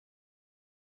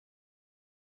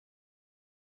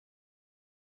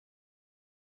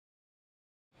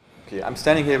Okay, I'm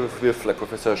standing here with like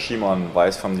Professor Shimon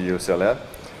Weiss from the UCLA.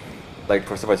 Like,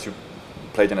 Professor Weiss, you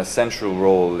played an essential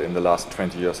role in the last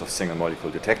 20 years of single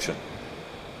molecule detection.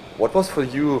 What was for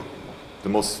you the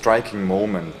most striking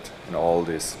moment in all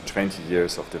these 20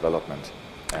 years of development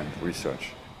and research?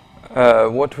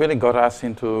 What really got us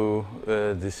into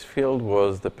this field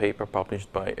was the paper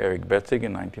published by Eric Betzig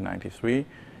in 1993,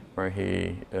 where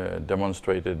he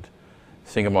demonstrated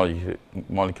single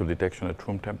molecule detection at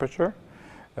room temperature.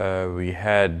 We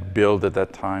had built at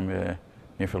that time a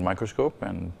near-field microscope,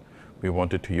 and we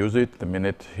wanted to use it. The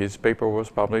minute his paper was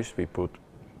published, we put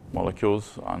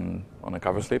molecules on a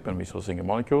cover slip, and we saw single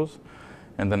molecules.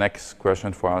 And the next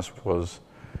question for us was,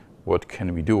 what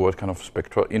can we do? What kind of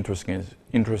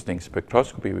interesting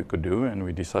spectroscopy we could do? And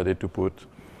we decided to put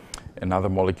another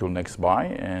molecule next by,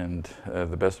 and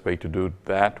the best way to do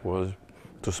that was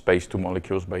to space two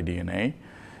molecules by DNA.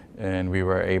 And we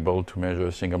were able to measure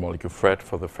a single molecule threat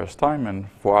for the first time, and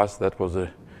for us that was a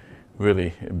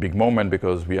really big moment,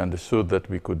 because we understood that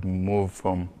we could move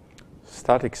from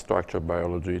static structure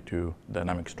biology to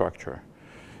dynamic structure.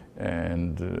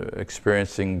 And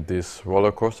experiencing this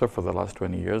roller coaster for the last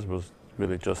 20 years was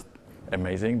really just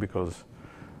amazing, because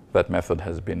that method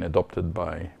has been adopted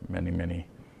by many, many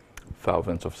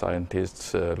thousands of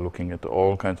scientists looking at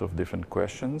all kinds of different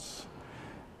questions.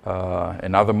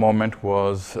 Another moment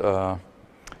was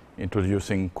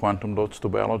introducing quantum dots to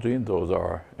biology. Those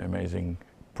are amazing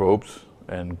probes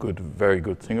and very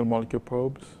good single molecule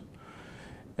probes.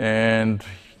 And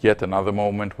yet another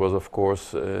moment was, of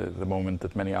course, the moment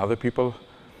that many other people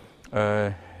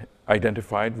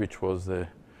identified, which was the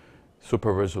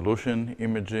super resolution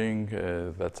imaging.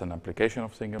 That's an application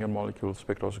of single molecule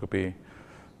spectroscopy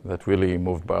that really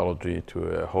moved biology to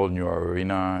a whole new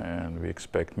arena, and we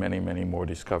expect many, many more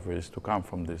discoveries to come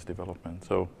from this development.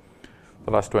 So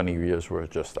the last 20 years were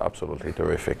just absolutely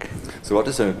terrific. So what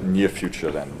is the near future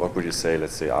then? What would you say,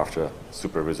 let's say, after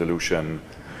super resolution?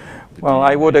 Well,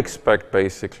 I would expect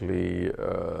basically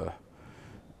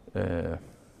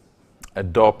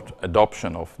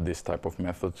adoption of this type of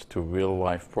methods to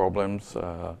real-life problems,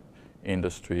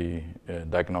 industry,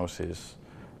 diagnosis,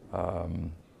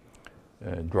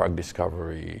 drug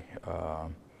discovery.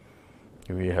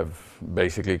 We have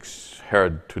basically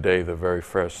heard today the very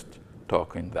first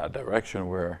talk in that direction,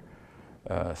 where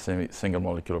single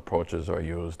molecule approaches are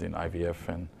used in IVF,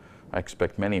 and I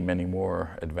expect many, many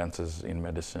more advances in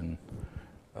medicine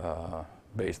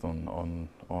based on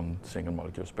single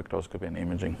molecule spectroscopy and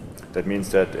imaging. That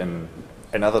means that in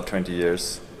another 20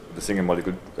 years, the single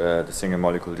molecule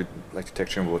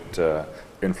detection would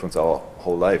influence our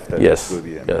whole life. That will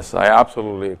be yes, I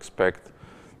absolutely expect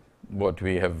what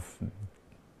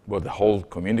the whole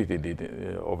community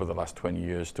did over the last 20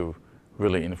 years to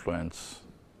really influence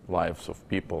lives of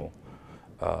people.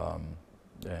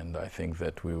 And I think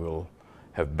that we will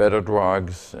have better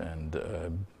drugs and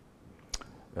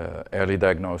early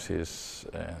diagnosis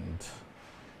and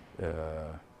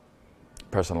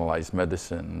personalized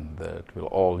medicine that will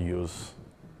all use,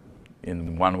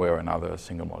 in one way or another,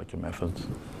 single molecule methods.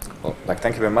 Well,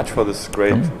 thank you very much for this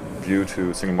great view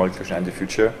to single molecule and the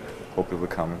future. Hope it will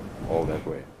come all that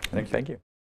way. Thank you. Thank you.